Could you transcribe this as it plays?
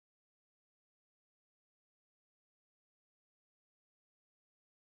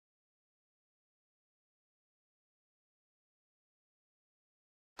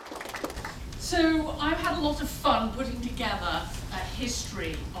So I've had a lot of fun putting together a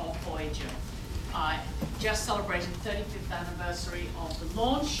history of Voyager. Just celebrating the 35th anniversary of the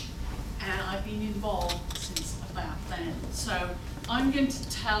launch, and I've been involved since about then. So I'm going to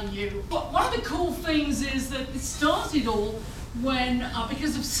tell you, but one of the cool things is that it started all when,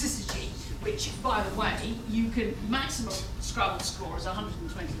 because of syzygy, which, by the way, you can, maximum Scrabble score is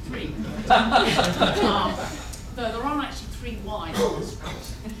 123. Though there aren't actually 3 Y's on the Scrabble.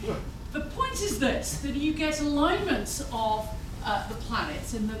 The point is this, that you get alignments of the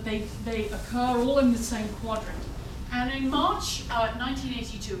planets in that they occur all in the same quadrant. And in March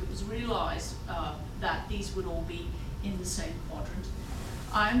 1982, it was realized that these would all be in the same quadrant.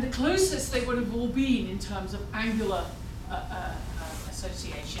 And the closest they would have all been in terms of angular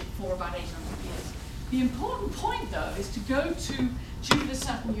association for about 800 years. The important point, though, is to go to Jupiter,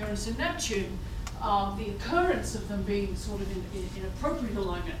 Saturn, Uranus, and Neptune. The occurrence of them being sort of in appropriate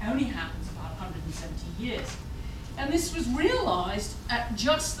alignment only happens about 170 years. And this was realized at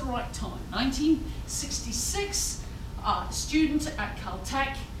just the right time. 1966, a student at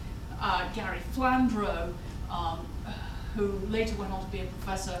Caltech, Gary Flandreau, who later went on to be a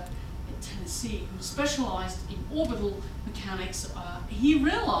professor at Tennessee, who specialized in orbital mechanics, he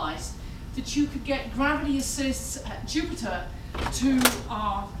realized that you could get gravity assists at Jupiter to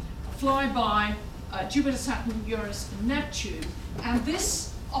fly by Jupiter, Saturn, Uranus, and Neptune. And this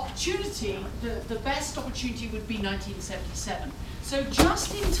opportunity, the best opportunity would be 1977. So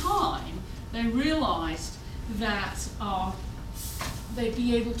just in time, they realized that they'd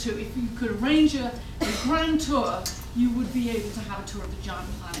be able to, if you could arrange a grand tour, you would be able to have a tour of the giant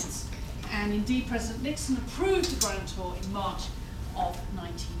planets. And indeed, President Nixon approved the grand tour in March of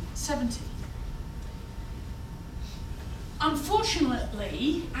 1970.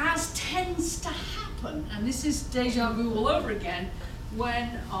 Unfortunately, as tends to happen, and this is deja vu all over again,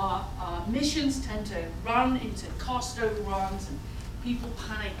 when missions tend to run into cost overruns and people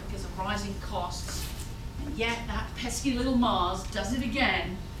panic because of rising costs, and yet that pesky little Mars does it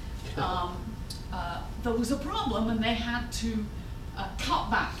again, there was a problem and they had to cut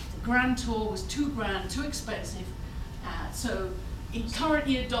back. The grand tour was too grand, too expensive, so in current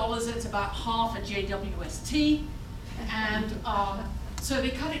year dollars it's about half a JWST. And so they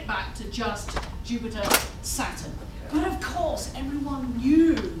cut it back to just Jupiter, Saturn. But of course, everyone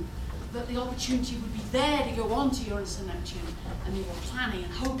knew that the opportunity would be there to go on to Uranus and Neptune, and they were planning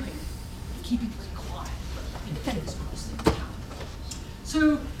and hoping and keeping it quiet. But fingers crossed it would happen.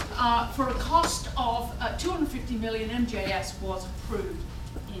 So for a cost of 250 million, MJS was approved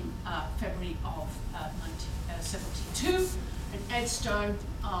in February of 1972, and Ed Stone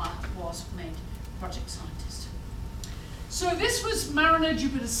was made project scientist. So this was Mariner,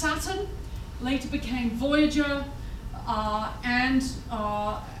 Jupiter, Saturn, later became Voyager, and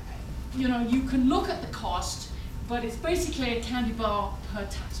you know, you can look at the cost, but it's basically a candy bar per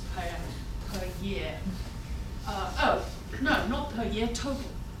taxpayer per year. Oh, no, not per year, total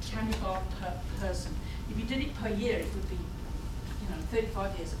candy bar per person. If you did it per year, it would be, you know,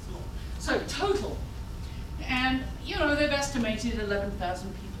 35 years of law. So total, and you know, they've estimated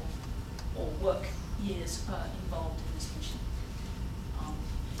 11,000 people or work years involved in this mission.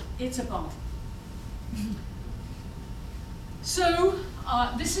 It's a bummer. So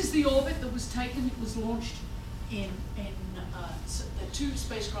this is the orbit that was taken. It was launched the 2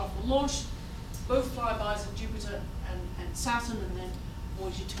 spacecraft were launched, both flybys of Jupiter and Saturn, and then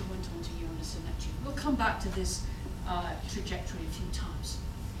Voyager 2 went on to Uranus and Neptune. We'll come back to this trajectory a few times.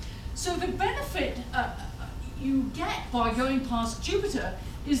 So the benefit you get by going past Jupiter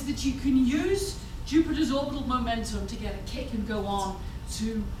is that you can use Jupiter's orbital momentum to get a kick and go on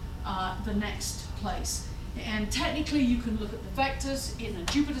to the next place. And technically you can look at the vectors in a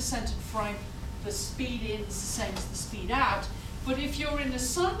Jupiter-centered frame. The speed in is the same as the speed out. But if you're in the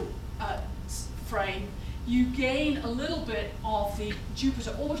Sun frame, you gain a little bit of the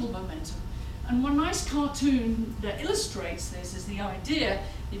Jupiter orbital momentum. And one nice cartoon that illustrates this is the idea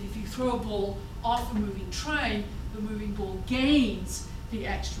that if you throw a ball off a moving train, the moving ball gains the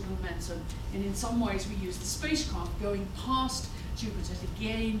extra momentum. And in some ways we use the spacecraft going past Jupiter to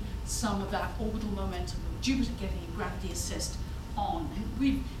gain some of that orbital momentum of Jupiter getting a gravity assist on. And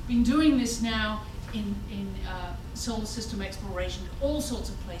we've been doing this now in solar system exploration in all sorts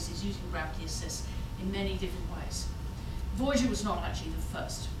of places using gravity assist in many different ways. Voyager was not actually the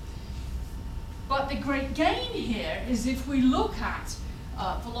first. But the great gain here is if we look at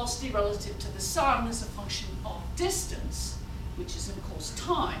velocity relative to the Sun as a function of distance, which is of course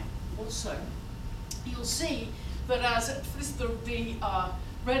time also, you'll see that as the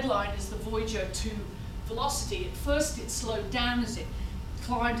red line is the Voyager 2 velocity. At first it slowed down as it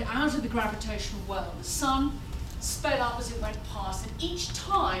climbed out of the gravitational well of the sun, sped up as it went past, and each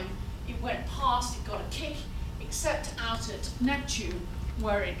time it went past, it got a kick, except out at Neptune,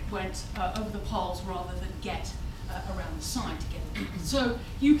 where it went over the poles rather than get around the side to get it. So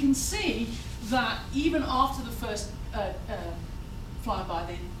you can see that even after the first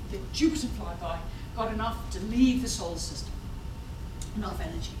flyby, the Jupiter flyby got enough to leave the solar system, enough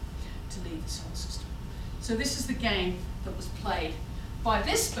energy to leave the solar system. So this is the game that was played by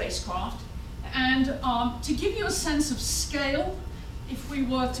this spacecraft. And to give you a sense of scale, if we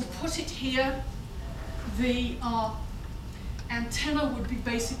were to put it here, the antenna would be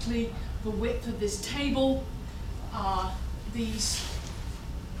basically the width of this table. These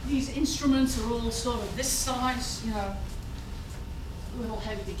instruments are all sort of this size, you know, a little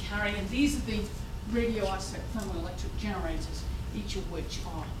heavy to carry, and these are the radioisotope thermoelectric generators, each of which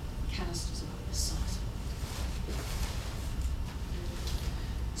are canisters about this size.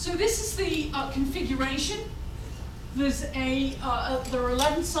 So this is the configuration. There are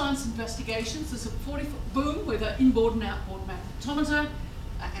 11 science investigations. There's a 40-foot boom with an inboard and outboard magnetometer,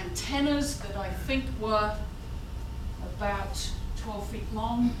 antennas that I think were about 12 feet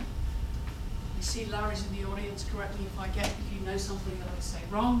long. You see Larry's in the audience. Correct me if you know something that I say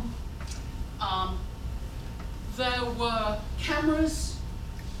wrong. There were cameras,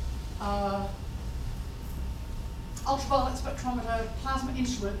 ultraviolet spectrometer, plasma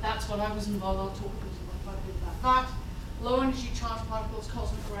instrument. That's what I was involved. I'll talk quite a bit about that. Low energy charged particles,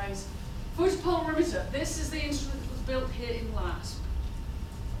 cosmic rays. Photopolarimeter. This is the instrument that was built here in LASP.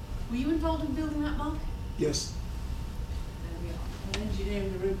 Were you involved in building that, Mark? Yes. There we are. An engineer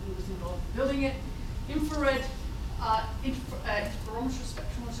in the room who was involved in building it. Infrared interferometer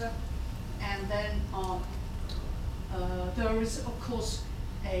spectrometer, and then there is, of course,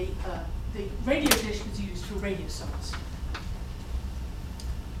 the radio dish was used for radio signals.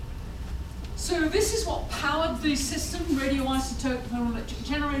 So this is what powered the system, radioisotope thermoelectric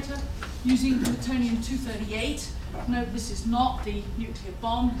generator, using plutonium-238. Note this is not the nuclear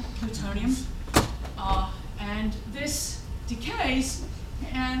bomb, plutonium. And this decays,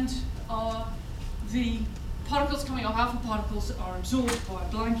 and the particles coming off, alpha particles, are absorbed by a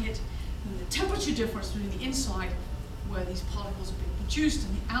blanket, and the temperature difference between the inside, where these particles are being produced,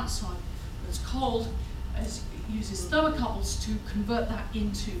 and the outside, where it's cold, it uses thermocouples to convert that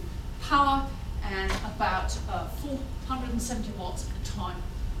into power, and about 470 watts at the time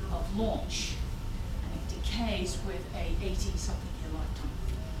of launch. And it decays with a 80-something year lifetime.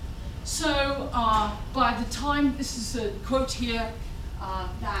 So by the time, this is a quote here,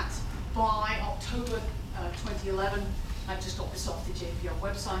 that by October 2011, I just got this off the JPL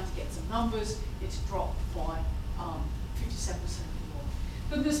website to get some numbers, it's dropped by 57% more.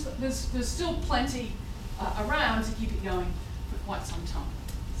 But there's still plenty around to keep it going for quite some time.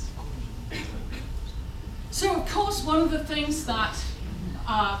 So of course, one of the things that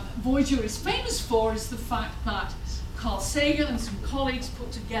Voyager is famous for is the fact that Carl Sagan and some colleagues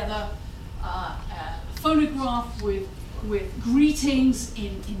put together a phonograph with greetings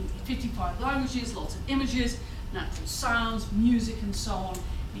in 55 languages, lots of images, natural sounds, music, and so on.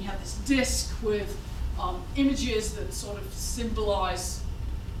 And you have this disc with images that sort of symbolize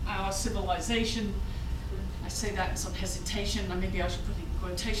our civilization. I say that in some hesitation, and maybe I should put it in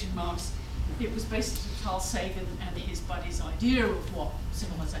quotation marks. It was basically Carl Sagan and his buddies' idea of what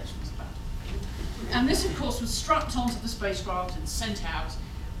civilization was about. And this, of course, was strapped onto the spacecraft and sent out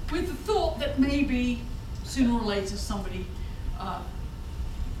with the thought that maybe sooner or later somebody,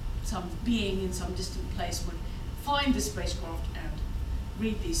 some being in some distant place would find the spacecraft and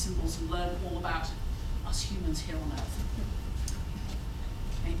read these symbols and learn all about us humans here on Earth.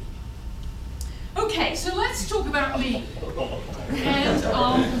 Maybe. Okay, so let's talk about me. And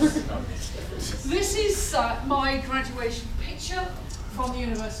this is my graduation picture from the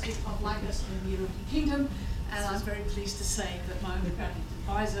University of Lancaster in the United Kingdom, and I'm very pleased to say that my undergraduate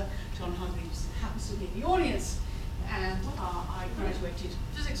advisor, John Humphreys, happens to be in the audience, and I graduated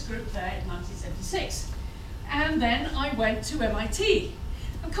physics group there in 1976. And then I went to MIT.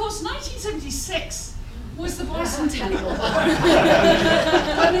 Of course, 1976 was the bicentennial.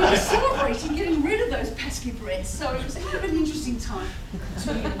 And they were celebrating getting rid of those pesky Brits, so it was kind of an interesting time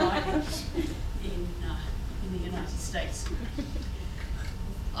to be alive in the United States.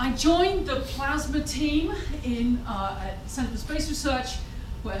 I joined the plasma team at Center for Space Research,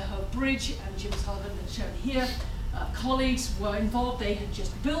 where Herb Bridge and Jim Sullivan, as shown here, colleagues were involved. They had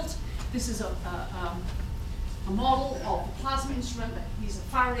just built. This is a model of the plasma instrument. These are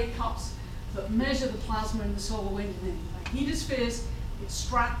Faraday cups that measure the plasma in the solar wind and in magnetospheres. It's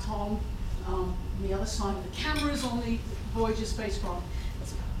strapped on the other side of the cameras on the Voyager spacecraft.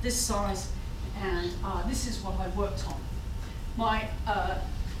 this size, and this is what I worked on. My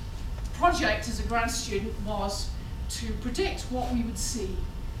project as a grad student was to predict what we would see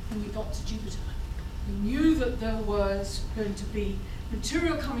when we got to Jupiter. We knew that there was going to be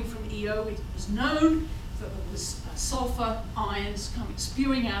material coming from EO. It was known that there was sulfur ions coming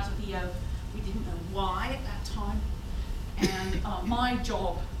spewing out of EO. We didn't know why at that time. And my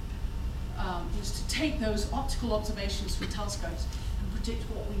job was to take those optical observations from telescopes and predict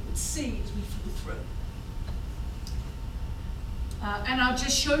what we would see as we flew through. And I'll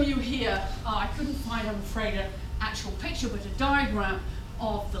just show you here, I couldn't find, I'm afraid, an actual picture, but a diagram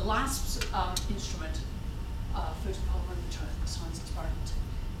of the LASP instrument, photopolarimeter science experiment,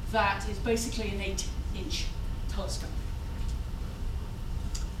 that is basically an 8-inch telescope.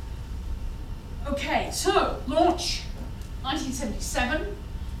 Okay, so launch, 1977.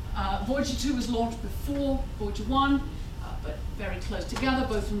 Voyager 2 was launched before Voyager 1, but very close together,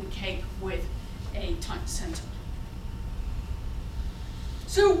 both from the Cape with a tight center.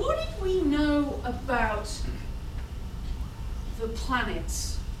 So what did we know about the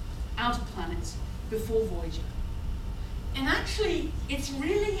planets, outer planets, before Voyager? And actually, it's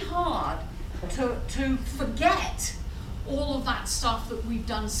really hard to forget all of that stuff that we've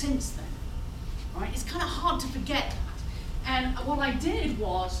done since then, right? It's kind of hard to forget that. And what I did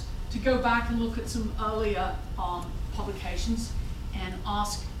was to go back and look at some earlier publications and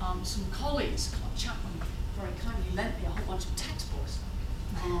ask some colleagues. Clark Chapman very kindly lent me a whole bunch of textbooks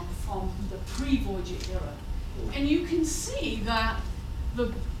from the pre-Voyager era. And you can see that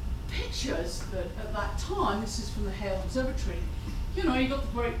the pictures that at that time, this is from the Hale Observatory, you know, you got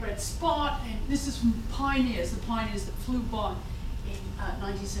the great red spot, and this is from Pioneers, the Pioneers that flew by in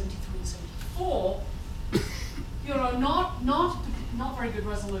 1973 and 74. You know, not very good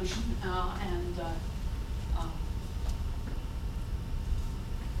resolution, and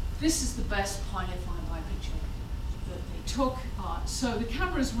this is the best Pioneer flyby picture that they took. So the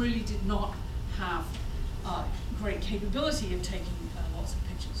cameras really did not have great capability of taking lots of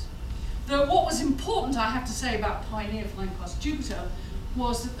pictures. Though what was important, I have to say, about Pioneer flying past Jupiter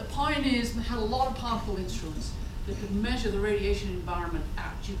was that the Pioneers had a lot of particle instruments that could measure the radiation environment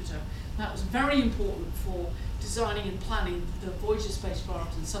at Jupiter. That was very important for designing and planning the Voyager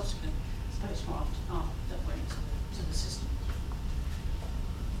spacecraft and subsequent spacecraft that went to the system.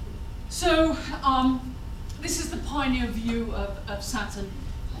 So this is the Pioneer view of Saturn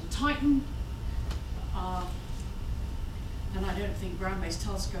and Titan. And I don't think ground-based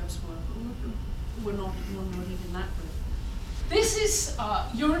telescopes were not even that good. This is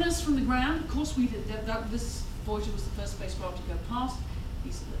Uranus from the ground. Of course, we did this. Voyager was the first spacecraft to go past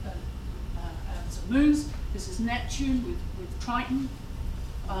these some moons. This is Neptune with Triton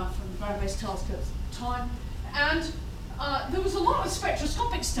from the ground-based telescopes at the time. And there was a lot of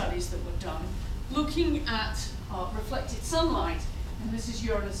spectroscopic studies that were done looking at reflected sunlight. And this is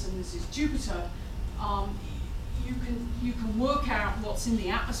Uranus and this is Jupiter. You can work out what's in the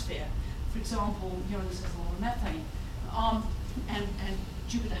atmosphere. For example, Uranus has a lot of methane, and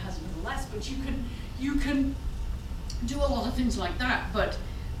Jupiter has a little less. But you can do a lot of things like that, but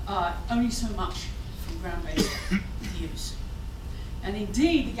only so much from ground-based views. And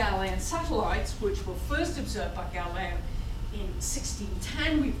indeed, the Galilean satellites, which were first observed by Galileo in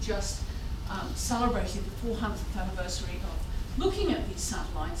 1610, we've just celebrated the 400th anniversary of looking at these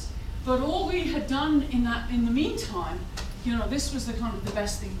satellites. But all we had done in the meantime, you know, this was the kind of the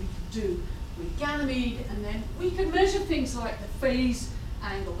best thing we could do with Ganymede, and then we could measure things like the phase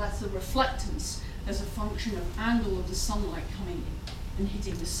angle, that's the reflectance as a function of angle of the sunlight coming in and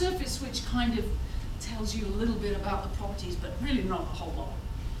hitting the surface, which kind of tells you a little bit about the properties, but really not a whole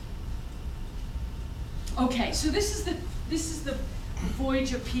lot. Okay, so this is the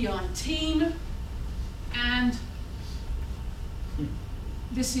Voyager PI team, and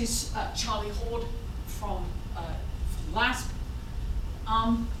this is Charlie Hord from LASP.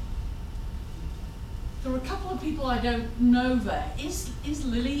 There are a couple of people I don't know there. Is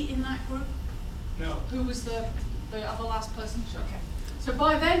Lily in that group? No. Who was the other last person? Okay. So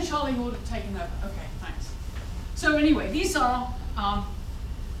by then, Charlie Hord had taken over. Okay, thanks. So anyway, these are a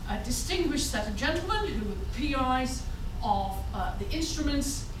distinguished set of gentlemen who were the PIs of the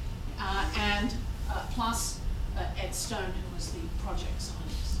instruments, and plus Ed Stone, who was the project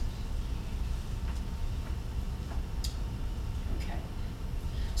scientist. Okay.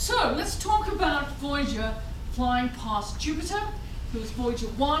 So let's talk about Voyager flying past Jupiter. It was Voyager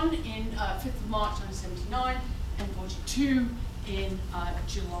 1 in 5th of March 1979, and Voyager 2 in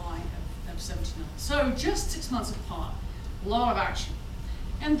July of 79. So just 6 months apart, a lot of action.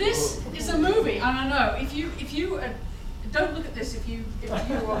 And this is a movie. I don't know if you don't look at this if you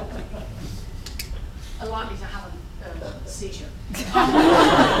are likely to have a seizure.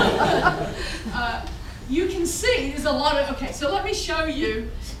 You can see there's a lot of, okay, so let me show you.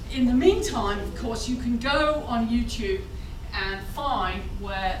 In the meantime, of course, you can go on YouTube and find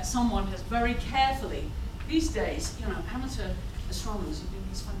where someone has very carefully, these days, you know, amateur astronomers who do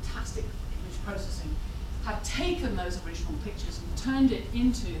these fantastic image processing have taken those original pictures and turned it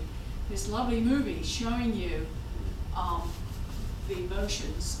into this lovely movie showing you the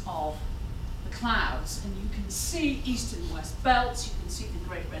motions of the clouds, and you can see east and west belts, you can see the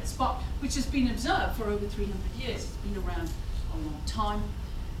Great Red Spot, which has been observed for over 300 years. It's been around a long time,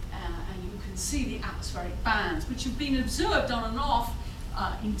 and you can see the atmospheric bands, which have been observed on and off,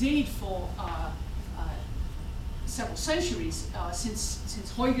 indeed, for several centuries,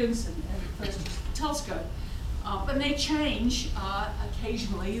 since Huygens and the first telescope. But they change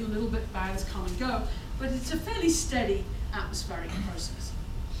occasionally, a little bit bands come and go, but it's a fairly steady atmospheric process.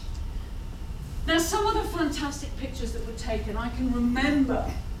 Now, some of the fantastic pictures that were taken, I can remember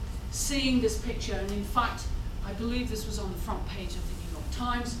seeing this picture, and in fact, I believe this was on the front page of the New York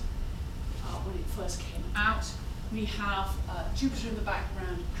Times when it first came out. We have Jupiter in the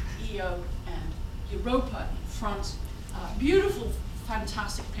background, Io and Europa in front. Beautiful,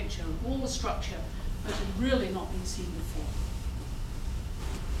 fantastic picture of all the structure that had really not been seen before.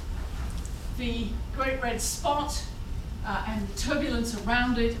 The Great Red Spot and the turbulence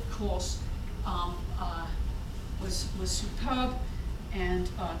around it, of course, was superb and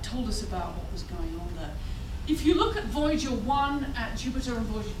told us about what was going on there. If you look at Voyager 1 at Jupiter and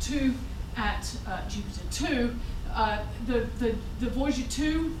Voyager 2 at Jupiter 2, the Voyager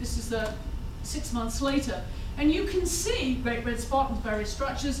 2, this is the 6 months later, and you can see Great Red Spot and various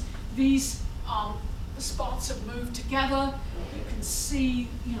structures. These spots have moved together. You can see,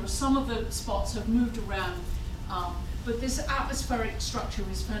 you know, some of the spots have moved around, but this atmospheric structure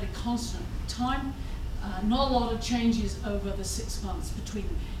is fairly constant with time. Not a lot of changes over the 6 months between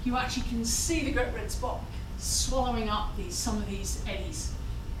them. You actually can see the Great Red Spot swallowing up some of these eddies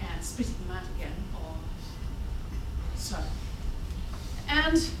and spitting them out again. So,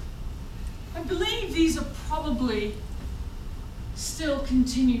 and I believe these are probably still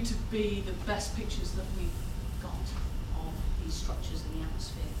continue to be the best pictures that we've got of these structures in the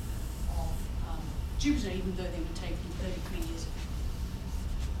atmosphere of Jupiter, even though they were taken 33 years ago.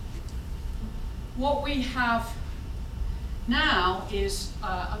 What we have now is,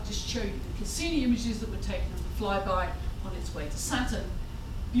 I'll just show you the Cassini images that were taken of the flyby on its way to Saturn.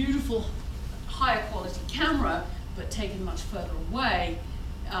 Beautiful, higher quality camera, but taken much further away.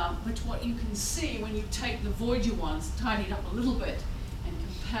 But what you can see when you take the Voyager ones, tidied up a little bit, and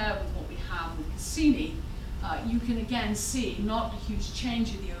compare with what we have with Cassini, you can again see not a huge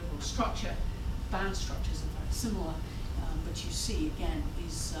change in the overall structure. Band structures are very similar, but you see again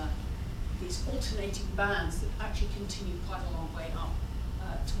these alternating bands that actually continue quite a long way up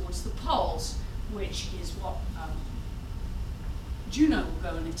towards the poles, which is what Juno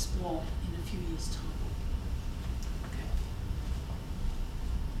will go and explore in a few years' time.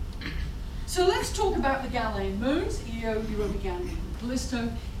 So let's talk about the Galilean moons, Io, Europa, Ganymede, and Callisto.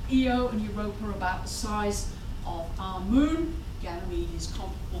 Io and Europa are about the size of our moon. Ganymede is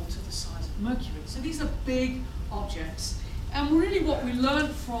comparable to the size of Mercury. So these are big objects. And really what we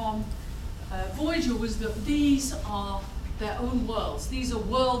learned from Voyager was that these are their own worlds. These are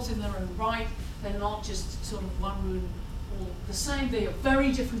worlds in their own right. They're not just sort of one moon all the same. They are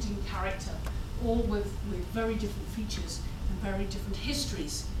very different in character, all with very different features and very different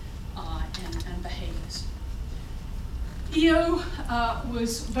histories. And behaviors. Io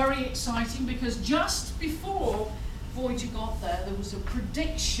was very exciting because just before Voyager got there, there was a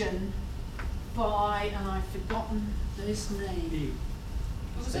prediction by, and I've forgotten his name.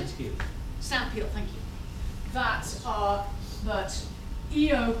 What was it? Stampede, thank you. That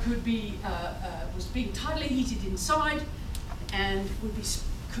Io could be was being tidally heated inside, and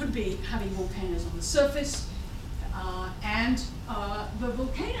could be having volcanoes on the surface. And the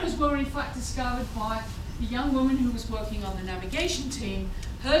volcanoes were in fact discovered by the young woman who was working on the navigation team.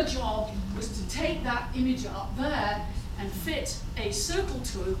 Her job was to take that image up there and fit a circle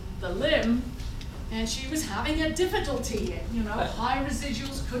to the limb, and she was having a difficulty, you know, high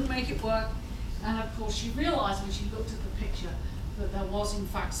residuals, couldn't make it work. And of course she realized when she looked at the picture that there was in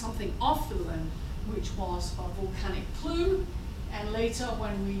fact something off the limb, which was a volcanic plume. And later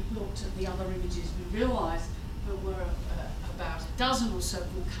when we looked at the other images, we realized there were about a dozen or so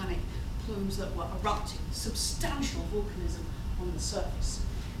volcanic plumes that were erupting, substantial volcanism on the surface.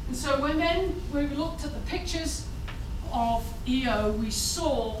 And so when we looked at the pictures of Io, we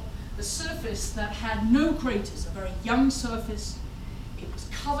saw a surface that had no craters, a very young surface. It was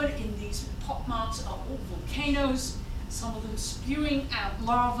covered in these pot marks are all volcanoes, some of them spewing out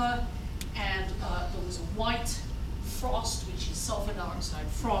lava, and there was a white frost, which is sulfur dioxide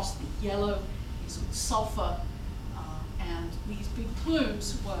frost. The yellow is sulfur, and these big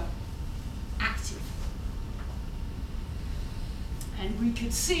plumes were active. And we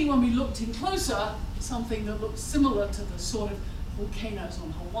could see when we looked in closer something that looked similar to the sort of volcanoes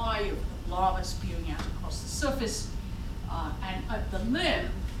on Hawaii, of lava spewing out across the surface. And at the limb,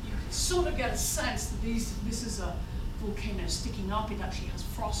 you can sort of get a sense that this is a volcano sticking up. It actually has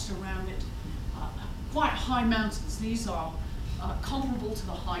frost around it. Quite high mountains. These are comparable to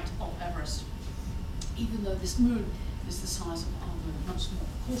the height of Everest, even though this moon is the size of our moon, much smaller,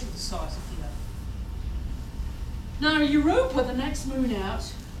 a quarter of the size of the Earth. Now, Europa, the next moon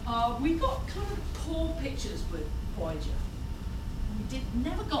out, we got kind of poor pictures with Voyager. We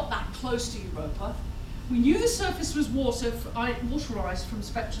never got that close to Europa. We knew the surface was waterized from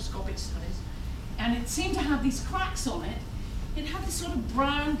spectroscopic studies, and it seemed to have these cracks on it. It had this sort of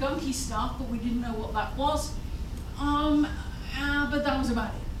brown, gunky stuff, but we didn't know what that was. But that was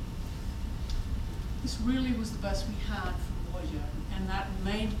about it. This really was the best we had from Voyager, and that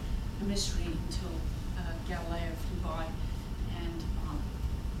remained a mystery until Galileo flew by and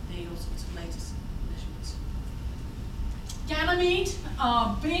made all sorts of latest measurements. Ganymede,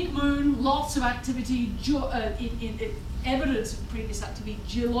 big moon, lots of activity, evidence of previous activity,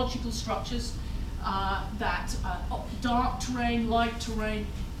 geological structures, dark terrain, light terrain,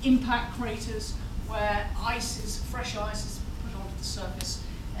 impact craters where fresh ice is put onto the surface,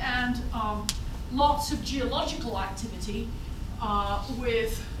 and lots of geological activity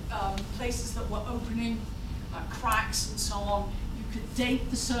with places that were opening, cracks and so on. You could date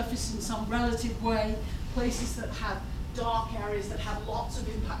the surface in some relative way. Places that had dark areas that had lots of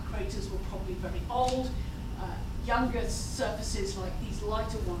impact craters were probably very old. Younger surfaces, like these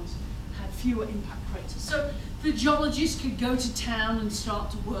lighter ones, had fewer impact craters. So the geologists could go to town and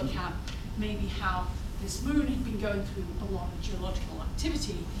start to work out maybe how this moon had been going through a lot of geological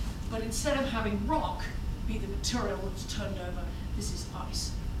activity, but instead of having rock be the material that's turned over, this is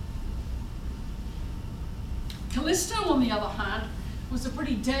ice. Callisto, on the other hand, was a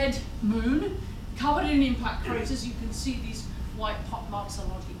pretty dead moon, covered in impact craters. You can see these white pot marks are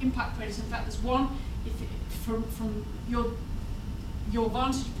largely impact craters. In fact, there's one, from your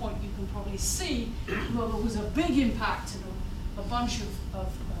vantage point, you can probably see well, there was a big impact and a bunch of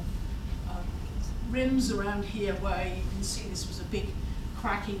rims around here where you can see this was a big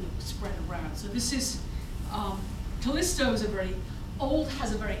cracking that was spread around. So this is, Callisto has a very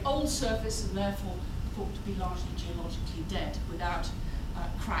old surface and therefore thought to be largely geologically dead without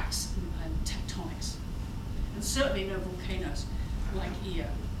cracks and tectonics. And certainly no volcanoes like Io.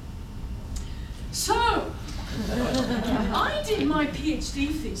 So, I did my PhD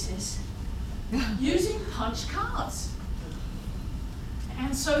thesis using punch cards.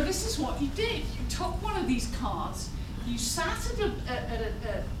 And so this is what you did. You took one of these cards, you sat at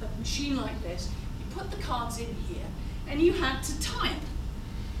a machine like this, you put the cards in here, and you had to type.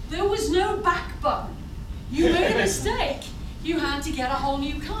 There was no back button. You made a mistake, you had to get a whole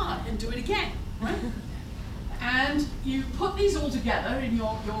new card and do it again, right? And you put these all together in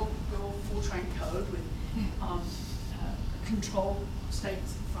your Fortran code with control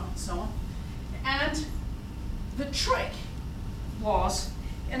statements in front and so on. And the trick was,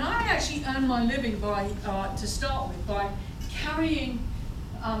 and I actually earned my living by, to start with, by carrying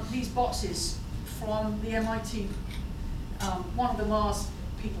these boxes from the MIT, one of the Mars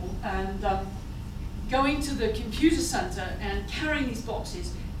people, and going to the computer center and carrying these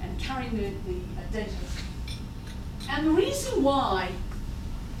boxes and carrying the data. And the reason why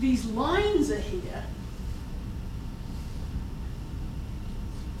these lines are here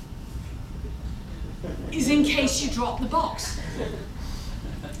is in case you drop the box.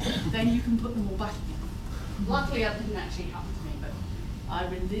 Then you can put them all back again. Luckily, that didn't actually happen to me, but I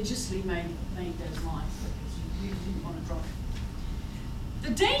religiously made those lines because you really didn't want to drop it.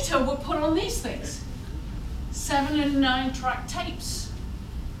 The data were put on these things, 7 and 9 track tapes.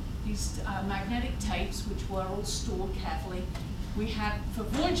 These magnetic tapes, which were all stored carefully. We had, for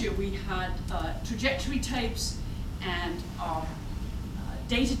Voyager, we had trajectory tapes and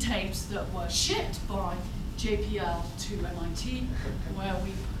data tapes that were shipped by JPL to MIT, where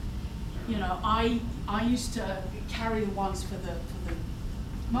we, I used to carry the ones for the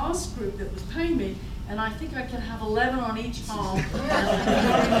Mars group that was paying me, and I think I could have 11 on each arm.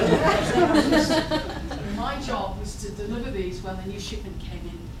 My job was to deliver these when the new shipment came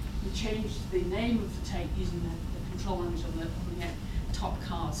in. We changed the name of the tape using the control language on the top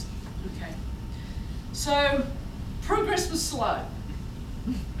cards. Okay. So progress was slow.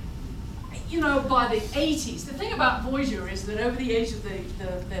 You know, by the 80s, the thing about Voyager is that over the age of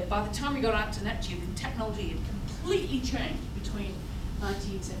by the time we got out to Neptune, the technology had completely changed between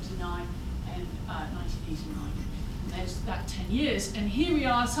 1979 and 1989. And there's that 10 years, and here we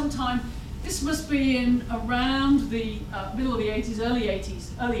are sometime, this must be in around the middle of the 80s, early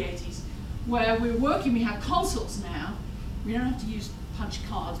 80s, where we're working, we have consoles now. We don't have to use punch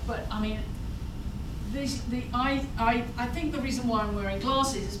cards, but I mean, I think the reason why I'm wearing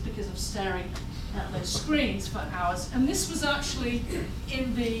glasses is because of staring at those screens for hours. And this was actually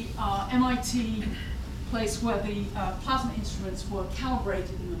in the MIT place where the plasma instruments were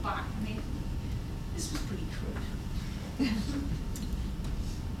calibrated in the back. I mean, this was pretty crude.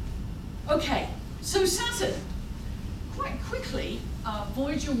 Okay, so Saturn. Quite quickly,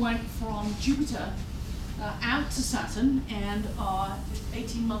 Voyager went from Jupiter out to Saturn, and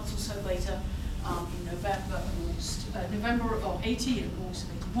 18 months or so later, in November of 80 and August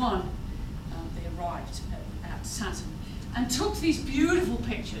of 81, they arrived at Saturn and took these beautiful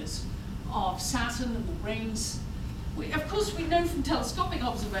pictures of Saturn and the rings. Of course, we know from telescopic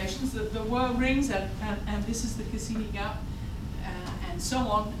observations that there were rings, and this is the Cassini gap, and so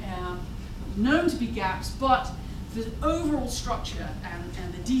on, known to be gaps, but the overall structure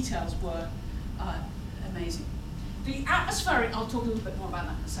and the details were amazing. The atmospheric, I'll talk a little bit more about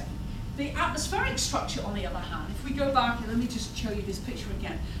that in a second. The atmospheric structure, on the other hand, if we go back, and let me just show you this picture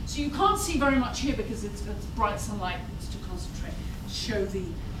again. So you can't see very much here because it's bright sunlight, it's to concentrate, show the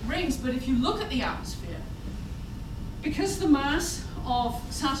rings. But if you look at the atmosphere, because the mass of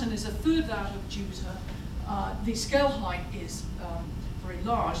Saturn is a third that of Jupiter, the scale height is very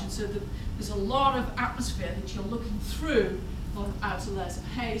large, and so there's a lot of atmosphere that you're looking through, a lot of outer layers of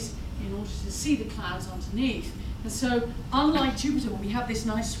haze, in order to see the clouds underneath. And so, unlike Jupiter, where we have this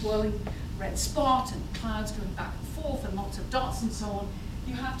nice swirling red spot and clouds going back and forth and lots of dots and so on,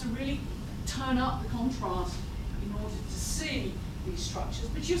 you have to really turn up the contrast in order to see these structures.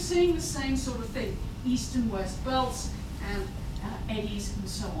 But you're seeing the same sort of thing, east and west belts and eddies and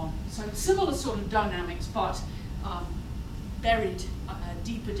so on. So similar sort of dynamics, but buried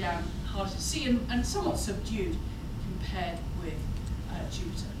deeper down, harder to see, and somewhat subdued compared with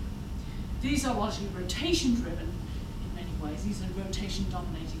Jupiter. These are largely rotation-driven in many ways. These are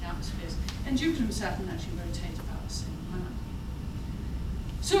rotation-dominating atmospheres. And Jupiter and Saturn actually rotate about the same amount.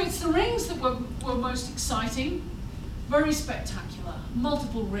 So it's the rings that were most exciting, very spectacular,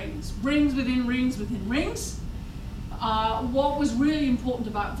 multiple rings. Rings within rings within rings. What was really important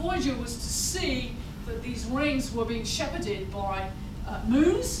about Voyager was to see that these rings were being shepherded by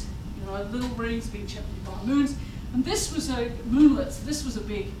moons, little rings being shepherded by moons. And this was moonlets. This was a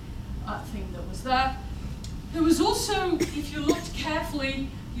big thing that was there. There was also, if you looked carefully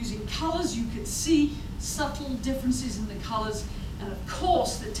using colors, you could see subtle differences in the colors, and of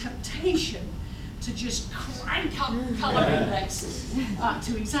course the temptation to just crank up the color index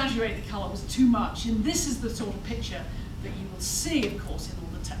to exaggerate the color was too much. And this is the sort of picture that you will see, of course, in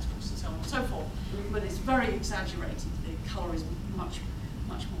all the textbooks and so on and so forth, but it's very exaggerated. The color is much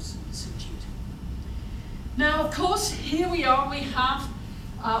more subdued. Now, of course, here we are. We have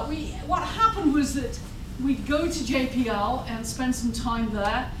what happened was that we'd go to JPL and spend some time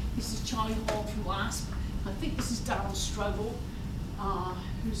there. This is Charlie Hall from LASP. I think this is Darryl Strobel,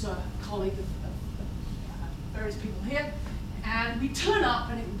 who's a colleague of various people here. And we turn up,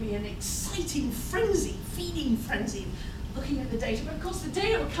 and it would be an exciting frenzy, feeding frenzy, looking at the data. But of course, the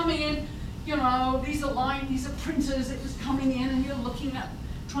data were coming in. These are lines, these are printers. It was coming in, and you're looking at,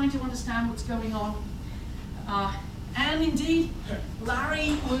 trying to understand what's going on. And indeed,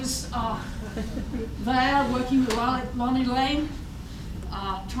 Larry was there working with Lonnie Lane,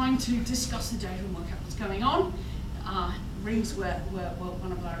 trying to discuss the data and work out what's going on. Rings were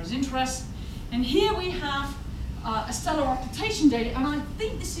one of Larry's interests. And here we have a stellar occultation data, and I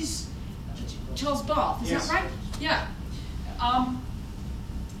think this is Charles Barth, is that right? Yeah.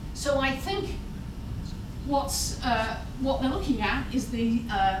 So I think what they're looking at is the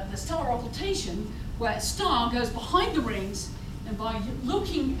stellar occultation, where a star goes behind the rings, and by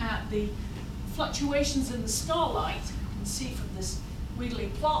looking at the fluctuations in the starlight, you can see from this wiggly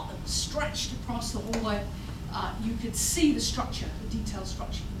plot that was stretched across the hallway, you could see the structure, the detailed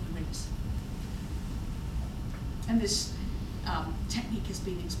structure of the rings. And this technique has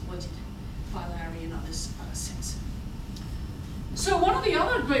been exploited by Larry and others since. So one of the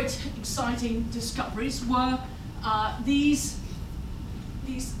other great exciting discoveries were these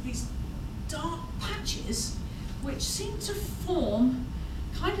dark patches which seem to form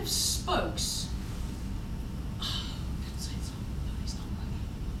kind of spokes. It's not working.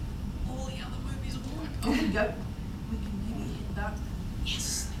 we go. We can maybe hit that.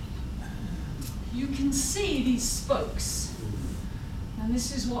 Yes. You can see these spokes. And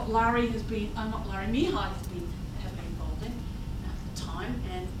this is what Larry has been, not Larry, Mihai has been heavily involved in at the time,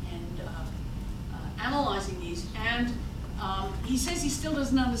 and analyzing these. And he says he still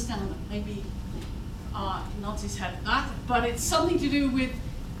doesn't understand them. Maybe nods his head at that, but it's something to do with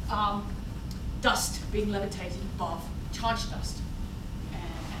dust being levitated above, charged dust,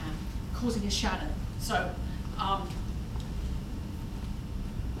 and causing a shadow. So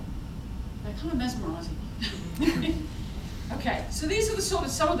they're kind of mesmerizing. Okay, so these are the sort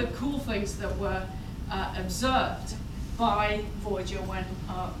of some of the cool things that were observed by Voyager when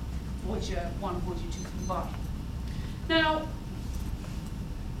Voyager 1 and Voyager 2 combined. Now,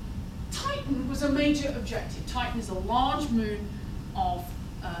 Titan was a major objective. Titan is a large moon of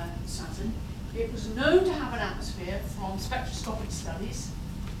Saturn. It was known to have an atmosphere from spectroscopic studies.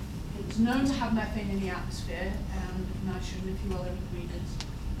 It was known to have methane in the atmosphere and nitrogen and a few other ingredients,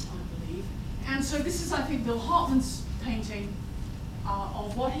 I believe. And so this is, I think, Bill Hartman's painting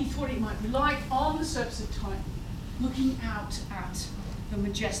of what he thought it might be like on the surface of Titan, looking out at the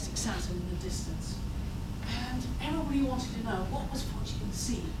majestic Saturn in the distance. And everybody wanted to know, what was Voyager going to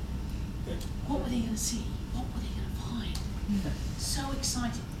see? What were they going to see? What were they going to find? So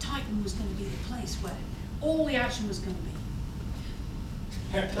excited. Titan was going to be the place where all the action was going to be.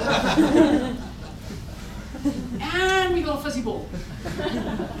 And we got a fuzzy ball.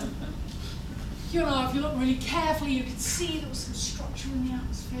 You know, if you look really carefully, you could see there was some structure in the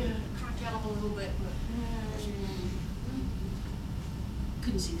atmosphere. It cracked out a little bit, but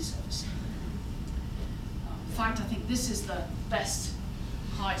couldn't see the surface. In fact, I think this is the best,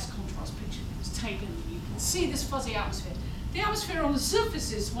 highest contrast picture that was taken. You can see this fuzzy atmosphere. The atmosphere on the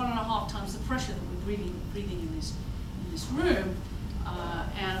surface is 1.5 times the pressure that we're breathing in this room.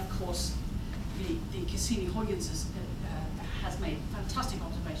 And of course, the Cassini-Huygens has made fantastic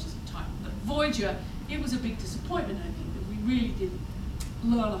observations of Titan. But Voyager, it was a big disappointment, I think, that we really didn't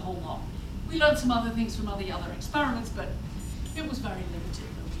learn a whole lot. We learned some other things from other experiments, but it was very limited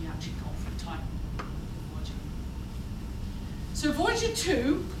that we actually got from Titan and Voyager. So Voyager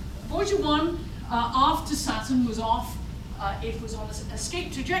 2, Voyager 1, after Saturn was off, it was on an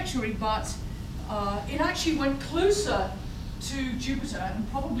escape trajectory, but it actually went closer to Jupiter and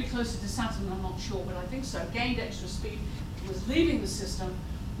probably closer to Saturn, I'm not sure, but I think so. Gained extra speed, was leaving the system,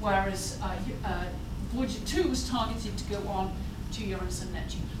 whereas Voyager 2 was targeted to go on to Uranus and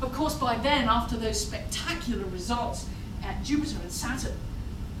Neptune. Of course, by then, after those spectacular results at Jupiter and Saturn,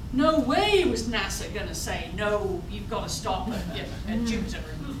 no way was NASA going to say, no, you've got to stop at Jupiter.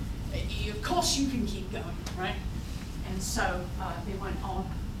 Of course you can keep going, right? And so they went on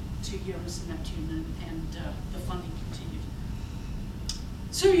to Uranus and Neptune, and the funding continued.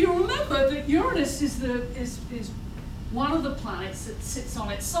 So you remember that Uranus is one of the planets that sits on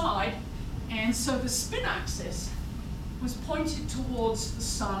its side, and so the spin axis was pointed towards the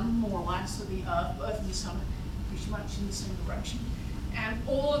sun, more or less, so the Earth and the sun, pretty much in the same direction. And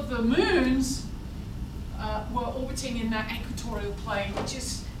all of the moons were orbiting in that equatorial plane,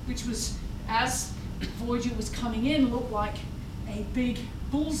 which was, as Voyager was coming in, looked like a big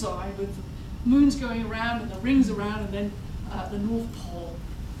bullseye with moons going around and the rings around, and then the North Pole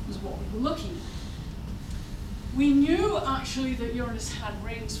was what we were looking at. We knew actually that Uranus had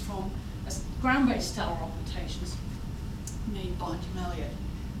rings from ground-based stellar occultations made by Gemelli,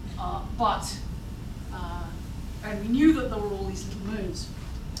 and we knew that there were all these little moons.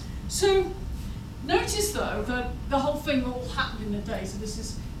 So notice though that the whole thing all happened in a day. So this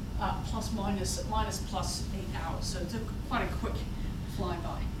is minus plus 8 hours. So it's quite a quick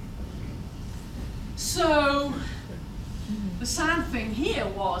flyby. So the sad thing here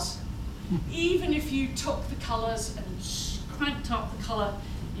was, even if you took the colors and cranked up the color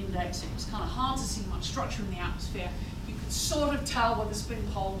index, it was kind of hard to see much structure in the atmosphere. You could sort of tell where the spin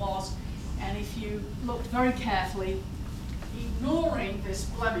pole was, and if you looked very carefully, ignoring this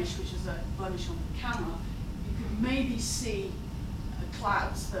blemish, which is a blemish on the camera, you could maybe see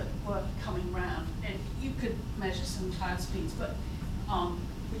clouds that were coming round, and you could measure some cloud speeds, but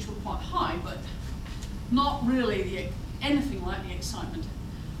which were quite high, but not really anything like the excitement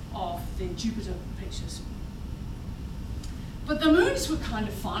of the Jupiter pictures. But the moons were kind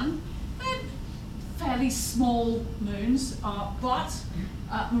of fun. They're fairly small moons, but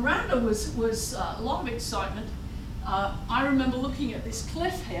Miranda was a lot of excitement. I remember looking at this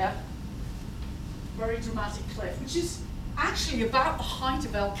cliff here, very dramatic cliff, which is actually about the height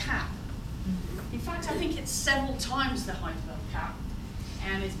of El Cap. In fact, I think it's several times the height of El Cap,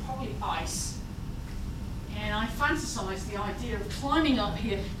 and it's probably ice. And I fantasized the idea of climbing up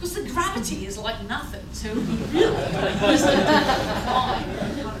here, because the gravity is like nothing, so it would be really kind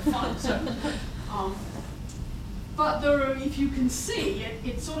of fun. So, but there are, if you can see,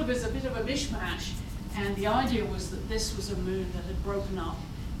 it sort of is a bit of a mishmash, and the idea was that this was a moon that had broken up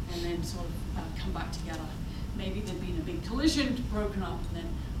and then sort of come back together. Maybe there'd been a big collision, broken up, and then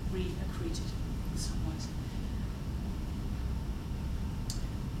reaccreted in some ways.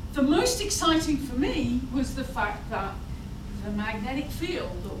 The most exciting for me was the fact that the magnetic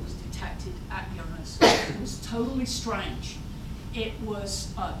field that was detected at Uranus was totally strange. It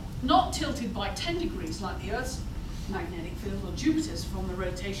was not tilted by 10 degrees like the Earth's magnetic field or Jupiter's from the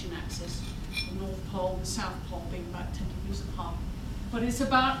rotation axis, the North Pole, the South Pole being about 10 degrees apart. But it's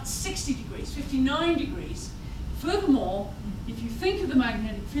about 60 degrees, 59 degrees. Furthermore, if you think of the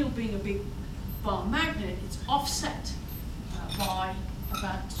magnetic field being a big bar magnet, it's offset by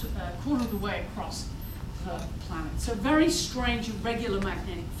about a quarter of the way across the planet. So very strange, irregular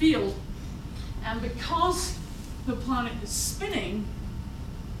magnetic field. And because the planet is spinning,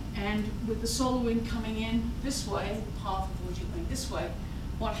 and with the solar wind coming in this way, the path of Voyager going this way,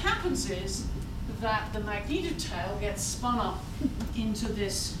 what happens is that the magnetotail gets spun up into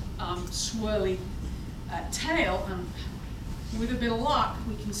this swirly tail, and with a bit of luck,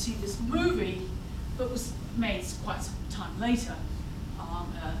 we can see this movie that was made quite some time later,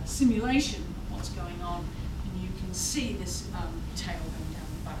 a simulation of what's going on, and you can see this tail going down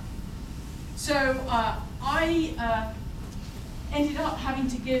the back. So I ended up having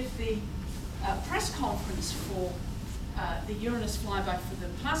to give the press conference for the Uranus flyby for the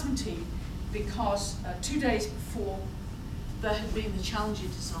plasma team, because 2 days before there had been the Challenger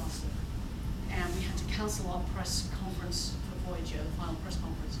disaster, and we had to cancel our press conference for Voyager, the final press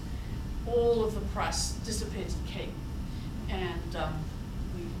conference. All of the press disappeared to the Cape, and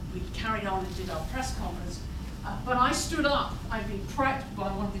we carried on and did our press conference. But I stood up. I'd been prepped by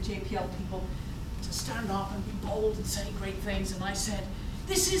one of the JPL people to stand up and be bold and say great things, and I said,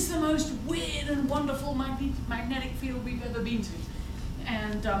 "This is the most weird and wonderful magnetic field we've ever been to."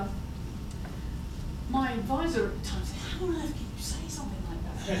 And my advisor at the time said, "How on earth can you say something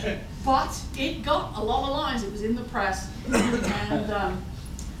like that?" But it got a lot of lines. It was in the press, and I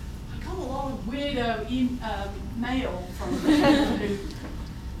got a lot of weirdo mail from people who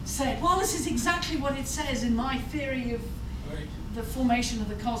said, "Well, this is exactly what it says in my theory of the formation of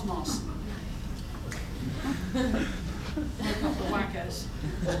the cosmos." A couple of wackos.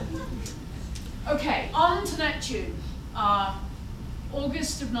 Okay, on to Neptune.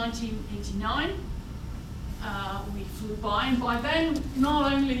 August of 1989, we flew by, and by then,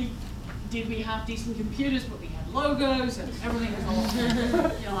 not only did we have decent computers, but we had logos, and everything was all,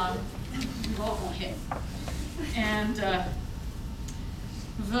 a lot more hip. And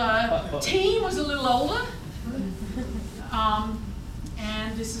the team was a little older,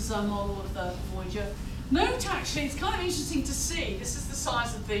 and this is a model of the Voyager. Note, actually, it's kind of interesting to see, this is the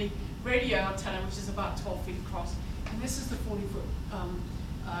size of the radio antenna, which is about 12 feet across, and this is the 40-foot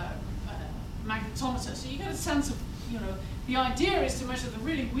magnetometer. So you get a sense of, the idea is to measure the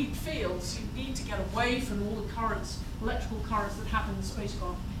really weak fields. You need to get away from all the currents, electrical currents that happen in the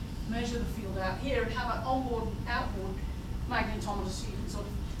spacecraft, measure the field out here, and have an onboard and outboard magnetometer so you can sort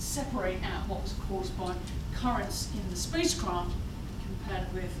of separate out what was caused by currents in the spacecraft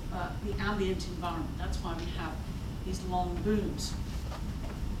compared with the ambient environment. That's why we have these long booms.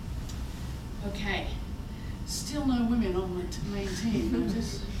 Okay, still no women on the main team.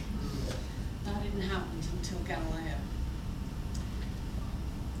 Notice that didn't happen until Galileo.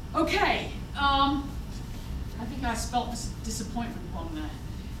 Okay, I think I spelt this disappointment wrong there.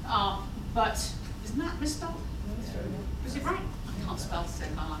 But isn't that misspelled? Is it right? I can't spell so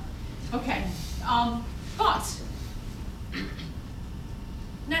hard. Okay, but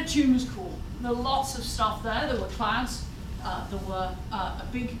Neptune was cool. There were lots of stuff there. There were clouds. There were a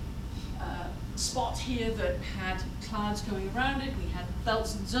big spot here that had clouds going around it. We had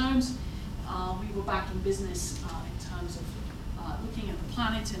belts and zones. We were back in business in terms of looking at the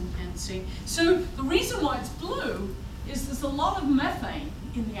planet and seeing. So the reason why it's blue is there's a lot of methane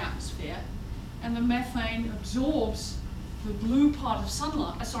in the atmosphere, and the methane absorbs the blue part of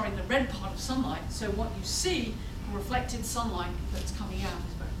sunlight, the red part of sunlight. So what you see, the reflected sunlight that's coming out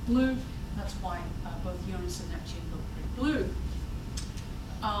is very blue. That's why both Uranus and Neptune look very blue.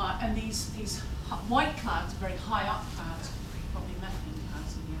 And these white clouds are very high up clouds, probably methane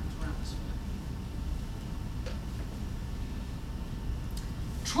clouds in the outer atmosphere.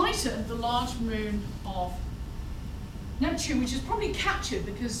 Triton, the large moon of Neptune, which is probably captured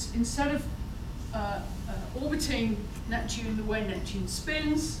because instead of orbiting Neptune the way Neptune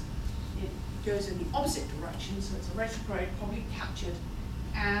spins, it goes in the opposite direction, so it's a retrograde, probably captured,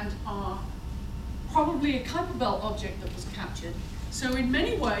 and probably a Kuiper Belt object that was captured. So in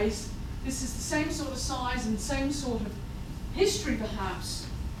many ways, this is the same sort of size and same sort of history, perhaps,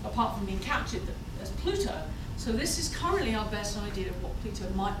 apart from being captured, as Pluto. So this is currently our best idea of what Pluto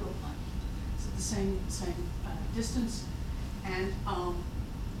might look like. It's at the same distance. And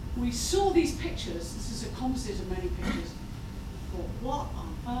we saw these pictures. This is a composite of many pictures. But what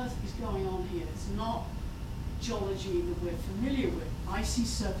on earth is going on here? It's not geology that we're familiar with. Icy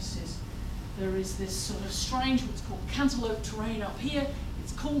surfaces. There is this sort of strange, what's called cantaloupe terrain up here.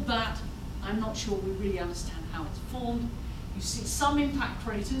 It's called that. I'm not sure we really understand how it's formed. You see some impact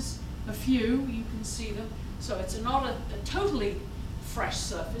craters, a few, you can see them. So it's not a totally fresh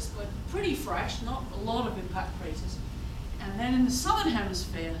surface, but pretty fresh, not a lot of impact craters. And then in the southern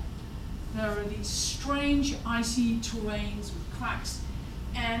hemisphere, there are these strange icy terrains with cracks.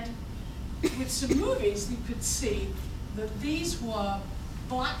 And with some movies, you could see that these were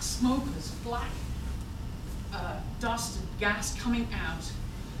black smokers, black dust and gas coming out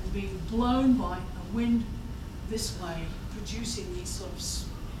and being blown by a wind this way, producing these sort of,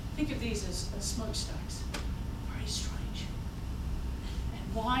 think of these as smokestacks. Very strange.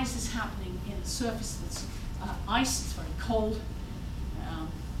 And why is this happening in a surface that's ice, it's very cold,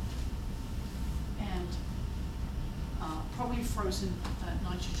 and probably frozen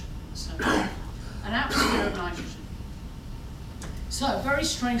nitrogen, so an atmosphere of nitrogen. So, very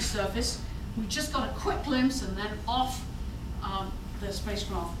strange surface. We just got a quick glimpse and then off the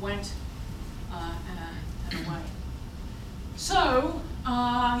spacecraft went and away. So,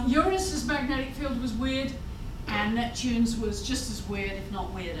 Uranus's magnetic field was weird, and Neptune's was just as weird, if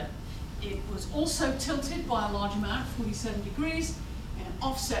not weirder. It was also tilted by a large amount, 47 degrees, and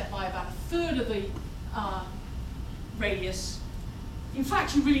offset by about a third of the radius. In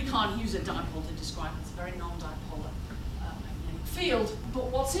fact, you really can't use a dipole to describe it. It's a very non-dipolar magnetic field. But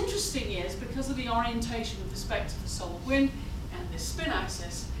what's interesting is, because of the orientation with respect to the solar wind and this spin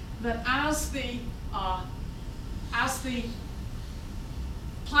axis, that as the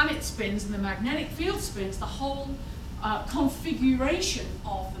planet spins and the magnetic field spins, the whole configuration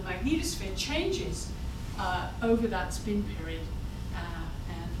of the magnetosphere changes over that spin period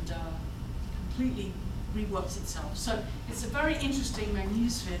and completely reworks itself. So it's a very interesting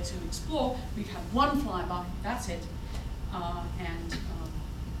magnetosphere to explore. We've had one flyby, that's it, and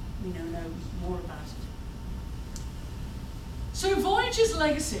we now know more about it. So Voyager's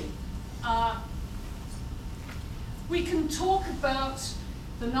legacy. We can talk about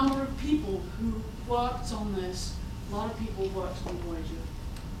the number of people who worked on this. A lot of people worked on Voyager.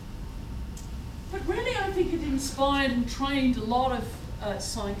 But really, I think it inspired and trained a lot of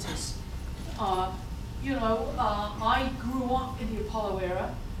scientists. I grew up in the Apollo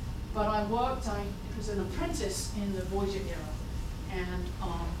era, but I was an apprentice in the Voyager era. And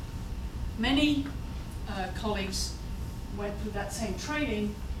many colleagues went through that same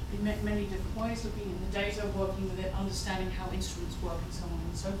training in many different ways, looking at the data, working with it, understanding how instruments work, and so on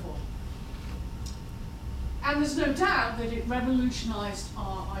and so forth. And there's no doubt that it revolutionized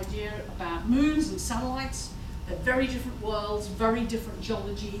our idea about moons and satellites. They're very different worlds, very different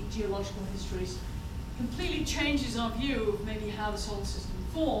geological histories. Completely changes our view of maybe how the solar system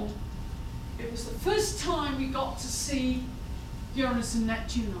formed. It was the first time we got to see Uranus and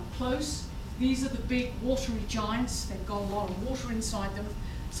Neptune up close. These are the big watery giants. They've got a lot of water inside them.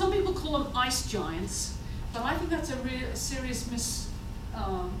 Some people call them ice giants, but I think that's a serious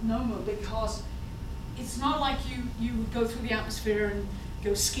misnomer, because it's not like you would go through the atmosphere and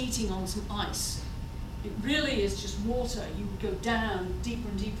go skating on some ice. It really is just water. You would go down deeper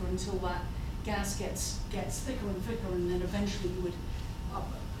and deeper until that gas gets thicker and thicker, and then eventually you would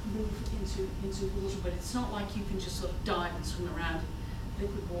move into water. But it's not like you can just sort of dive and swim around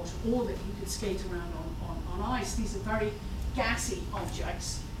liquid water, or that you could skate around on ice. These are very gassy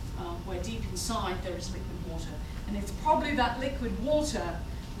objects where deep inside there is liquid water. And it's probably that liquid water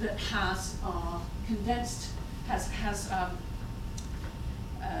that has condensed, has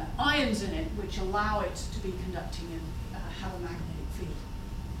ions in it which allow it to be conducting and have a magnetic field.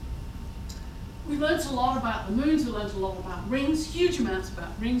 We learned a lot about the moons, we learned a lot about rings, huge amounts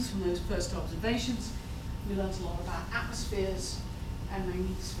about rings from those first observations. We learned a lot about atmospheres and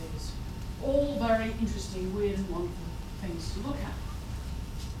magnetospheres. All very interesting, weird and wonderful things to look at.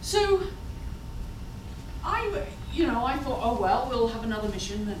 So, I thought, oh well, we'll have another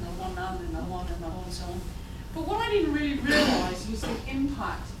mission, and another one, and another one, and so on. But what I didn't really realize was the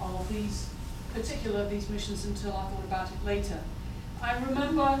impact of these missions until I thought about it later. I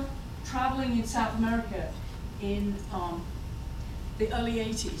remember traveling in South America in the early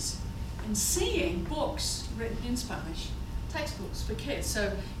 80s, and seeing books written in Spanish, textbooks for kids.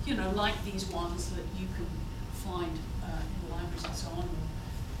 So, you know, like these ones that you can find in the libraries and so on,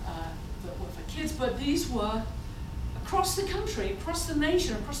 that were for kids, but these were across the country, across the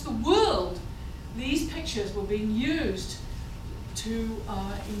nation, across the world. These pictures were being used to,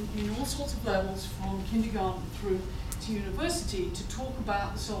 in all sorts of levels, from kindergarten through to university, to talk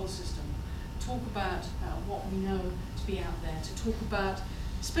about the solar system, talk about what we know to be out there, to talk about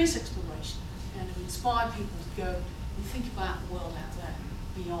space exploration, and to inspire people to go and think about the world out there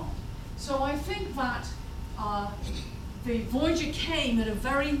beyond. So I think that the Voyager came at a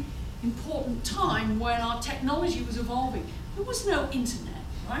very important time when our technology was evolving. There was no internet,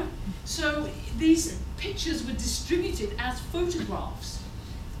 right? So these pictures were distributed as photographs,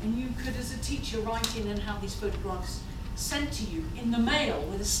 and you could, as a teacher, write in and have these photographs sent to you in the mail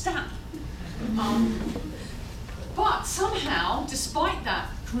with a stamp. But somehow, despite that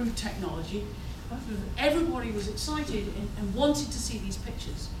crude technology, everybody was excited and wanted to see these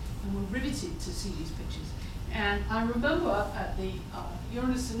pictures, and were riveted to see these pictures. And I remember at the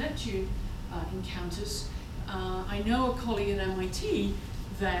Uranus and Neptune encounters, I know a colleague at MIT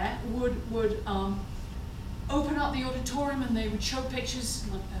there would open up the auditorium and they would show pictures.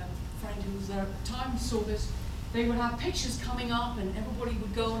 A friend who was there at the time saw this. They would have pictures coming up and everybody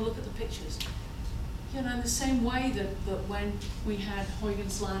would go and look at the pictures. You know, in the same way that when we had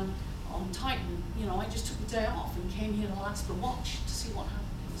Huygens land on Titan, you know, I just took the day off and came here to LASP to watch to see what happened.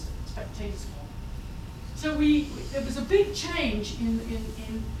 It was spectators for. So there was a big change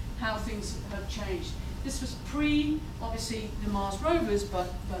in how things have changed. This was obviously, the Mars rovers,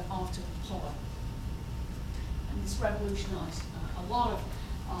 but after Apollo. And this revolutionized a lot of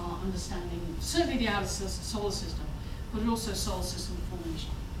understanding, certainly the outer solar system, but also solar system formation.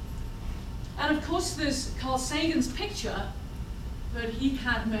 And of course, there's Carl Sagan's picture that he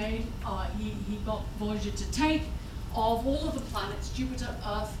had made, he got Voyager to take, of all of the planets, Jupiter,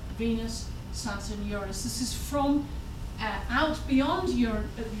 Earth, Venus, Saturn, Uranus. This is from out beyond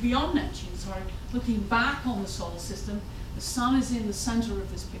Neptune, looking back on the solar system. The sun is in the center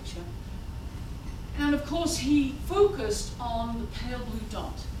of this picture. And of course, he focused on the pale blue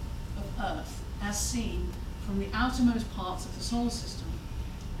dot of Earth as seen from the outermost parts of the solar system,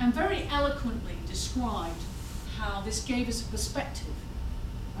 and very eloquently described how this gave us a perspective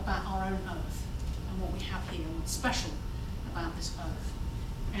about our own Earth and what we have here and what's special about this Earth.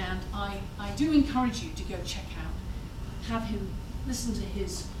 And I do encourage you to go check out, have him listen to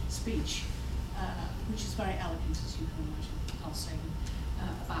his speech, which is very eloquent, as you can imagine, Carl Sagan,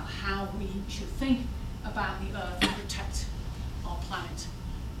 about how we should think about the Earth and protect our planet,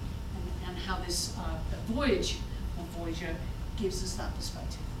 and how this voyage of Voyager gives us that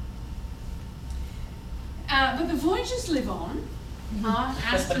perspective. But the Voyagers live on,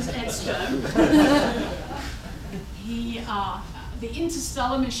 as does Ed Stone. The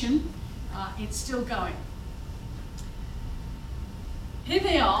Interstellar mission, it's still going. Here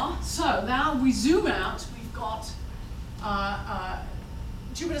they are. So now we zoom out. We've got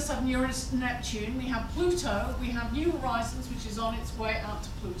Jupiter, Saturn, Uranus, Neptune. We have Pluto. We have New Horizons, which is on its way out to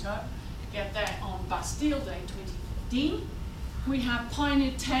Pluto. Get there on Bastille Day 2015. We have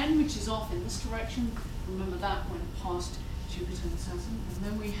Pioneer 10, which is off in this direction. Remember that went past Jupiter and Saturn. And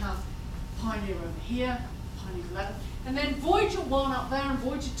then we have Pioneer over here, Pioneer 11. And then Voyager 1 up there and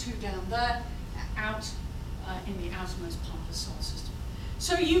Voyager 2 down there, out in the outermost part of the solar system.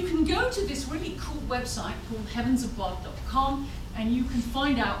 So you can go to this really cool website called heavensabove.com, and you can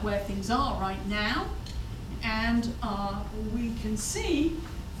find out where things are right now. And we can see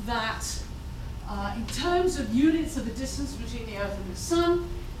that in terms of units of the distance between the Earth and the Sun,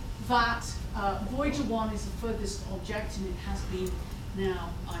 that Voyager 1 is the furthest object, and it has been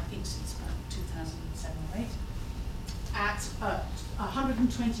now, I think, since about 2007 or 8. At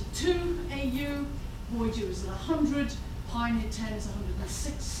 122 AU, Voyager is at 100, Pioneer 10 is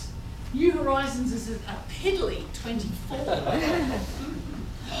 106, New Horizons is at a piddly 24.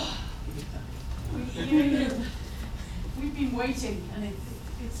 We've been waiting, and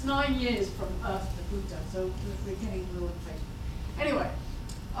it's 9 years from Earth to Pluto, so we're getting a little impatient. Anyway,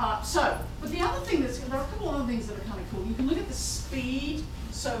 but the other thing there are a couple of other things that are kind of cool. You can look at the speed.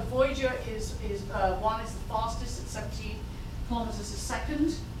 So Voyager is 1 is the fastest at 17 kilometers a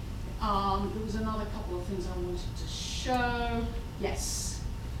second. There was another couple of things I wanted to show. Yes,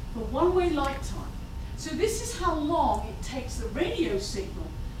 for one-way light time. So this is how long it takes the radio signal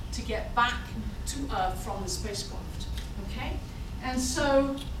to get back to Earth from the spacecraft. Okay, and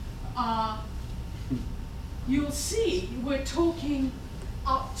so you'll see we're talking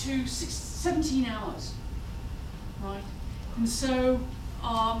up to 17 hours, right? And so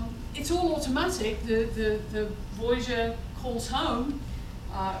it's all automatic. The Voyager calls home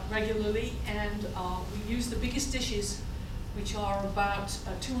regularly, and we use the biggest dishes, which are about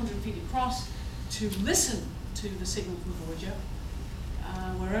 200 feet across, to listen to the signal from Voyager.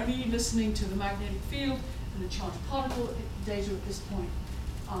 We're only listening to the magnetic field and the charged particle data at this point.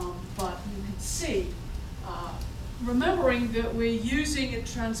 But you can see, remembering that we're using a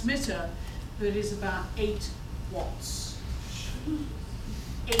transmitter that is about 8 watts.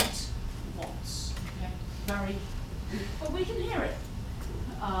 8 watts, okay? Very, but we can hear it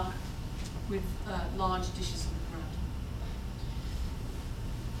with large dishes on the ground.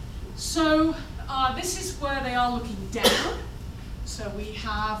 So this is where they are looking down. So we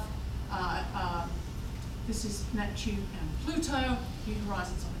have, this is Neptune and Pluto. New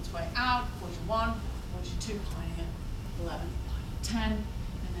Horizon's on its way out. Voyager 1, Voyager 2, Pioneer 11, Pioneer 10.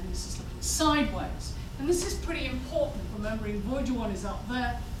 And then this is looking sideways. And this is pretty important, remembering Voyager 1 is up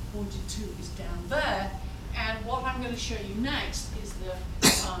there, Voyager 2 is down there. And what I'm going to show you next is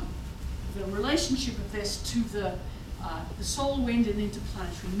the relationship of this to the solar wind and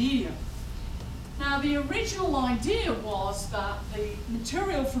interplanetary medium. Now, the original idea was that the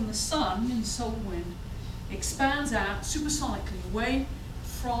material from the sun in solar wind expands out supersonically away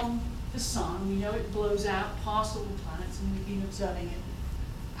from the sun. We know it blows out past all the planets, and we've been observing it.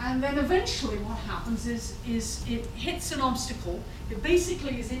 And then eventually what happens is it hits an obstacle. It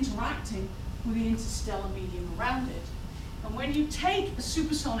basically is interacting with the interstellar medium around it. And when you take a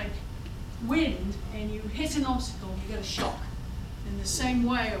supersonic wind and you hit an obstacle, you get a shock. In the same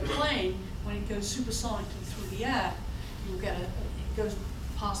way, a plane, when it goes supersonically through the air, it goes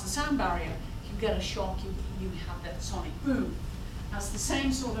past the sound barrier, you get a shock, you have that sonic boom. That's the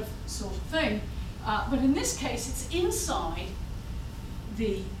same sort of thing. But in this case, it's inside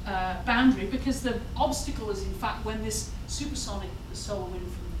the boundary, because the obstacle is, in fact, when this supersonic solar wind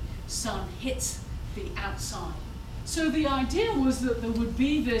from the sun hits the outside. So the idea was that there would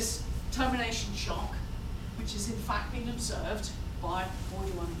be this termination shock, which is in fact being observed by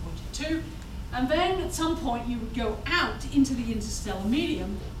Voyager 1 and Voyager 2. And then at some point you would go out into the interstellar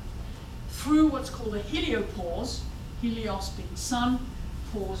medium through what's called a heliopause, helios being sun,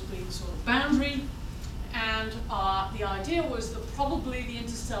 pause being sort of boundary. And the idea was that probably the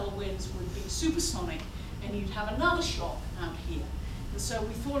interstellar winds would be supersonic, and you'd have another shock out here. And so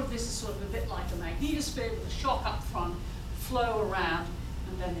we thought of this as sort of a bit like a magnetosphere with a shock up front, flow around,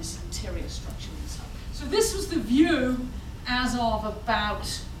 and then this interior structure inside. So this was the view as of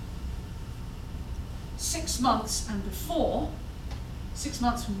about 6 months and before, 6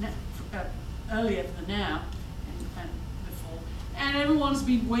 months from earlier than now and before, and everyone's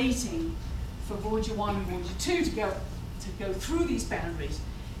been waiting for Voyager 1 and Voyager 2 to go through these boundaries.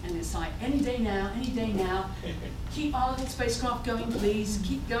 And it's like, any day now, keep our little spacecraft going, please,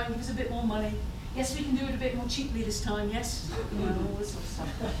 keep going, give us a bit more money. Yes, we can do it a bit more cheaply this time, yes, all this sort of stuff.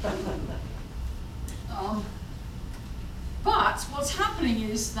 But what's happening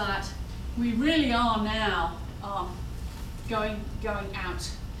is that we really are now going out.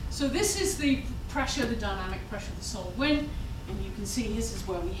 So this is the pressure, the dynamic pressure of the solar wind, and you can see this is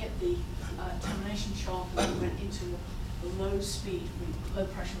where we hit the termination shock, and we went into a low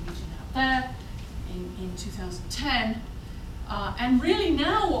pressure region out there in 2010. And really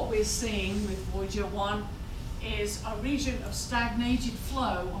now what we're seeing with Voyager 1 is a region of stagnated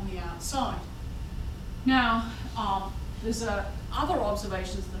flow on the outside. Now, there's other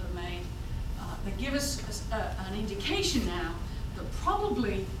observations that are made that give us an indication now that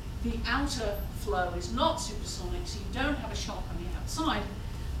probably the outer flow is not supersonic, so you don't have a shock on the outside,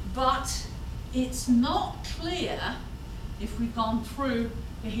 but it's not clear if we've gone through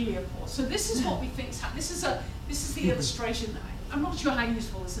the heliopause. So this is what we think is happening. This is the illustration. I'm not sure how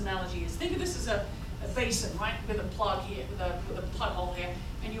useful this analogy is. Think of this as a basin, right, with a plug here, with a plug hole here,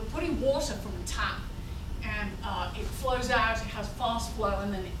 and you're putting water from a tap, and it flows out, it has fast flow,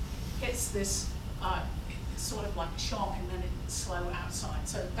 and then it hits this sort of like a shock, and then it's slow outside.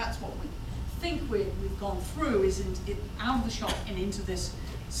 So that's what we think we've gone through, is out of the shock and into this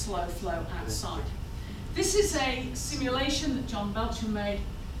slow flow outside. This is a simulation that John Belcher made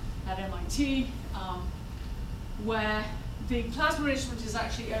at MIT, where the plasma instrument is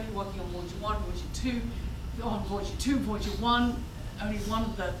actually only working on Voyager 1, Voyager 2, on Voyager 2, Voyager 1, only one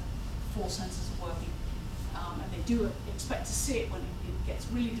of the 4 sensors are working. And they do expect to see it when it gets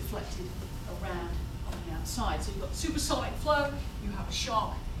really deflected around on the outside. So you've got supersonic flow, you have a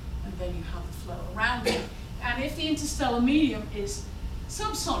shock, and then you have the flow around it. And if the interstellar medium is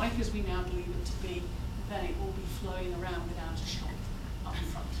subsonic, as we now believe it to be, then it will be flowing around without a shock up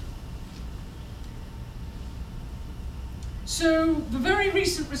front. So the very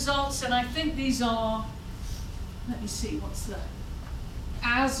recent results, and I think these are, let me see, what's the,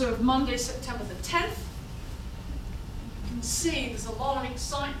 as of Monday, September the 10th, you can see there's a lot of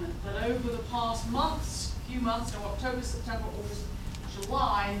excitement that over the past months, few months, so October, September, August,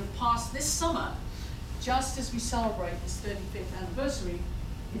 July, in the past this summer, just as we celebrate this 35th anniversary,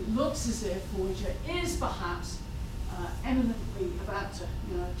 it looks as if Voyager is perhaps eminently about to,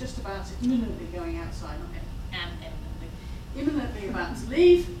 just about to imminently going outside, not imminently about to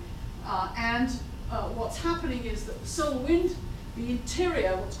leave. What's happening is that the solar wind, the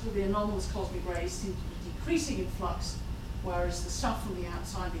interior, what's called the anomalous cosmic rays, seem to be decreasing in flux, whereas the stuff from the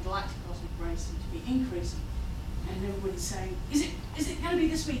outside, the galactic cosmic rays, seem to be increasing. And everybody's saying, is it going to be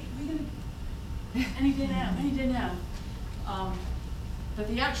this week? Are we going to, any day now, any day now? But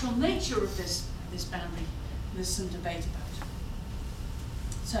the actual nature of this boundary, there's some debate about.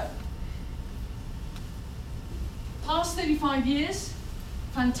 So, past 35 years,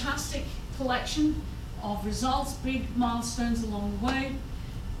 fantastic collection of results, big milestones along the way.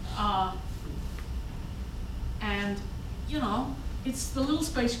 And, it's the little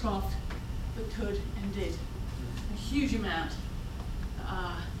spacecraft that could and did a huge amount.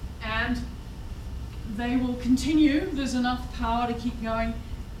 And they will continue. There's enough power to keep going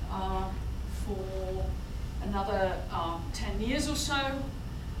for another 10 years or so,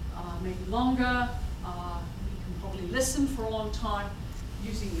 maybe longer. You can probably listen for a long time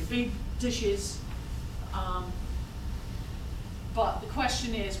using the big dishes. But the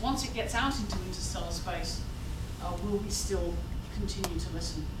question is, once it gets out into interstellar space, will we still continue to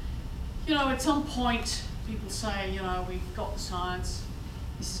listen? At some point, people say, we've got the science,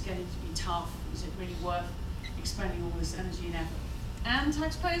 this is getting to be tough, is it really worth expending all this energy and effort and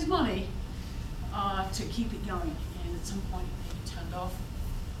taxpayers' money to keep it going? And at some point, it may be turned off.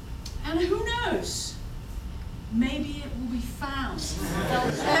 And who knows? Maybe it will be found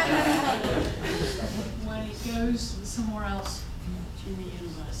when it goes somewhere else in the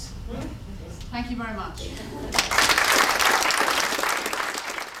universe. Thank you very much.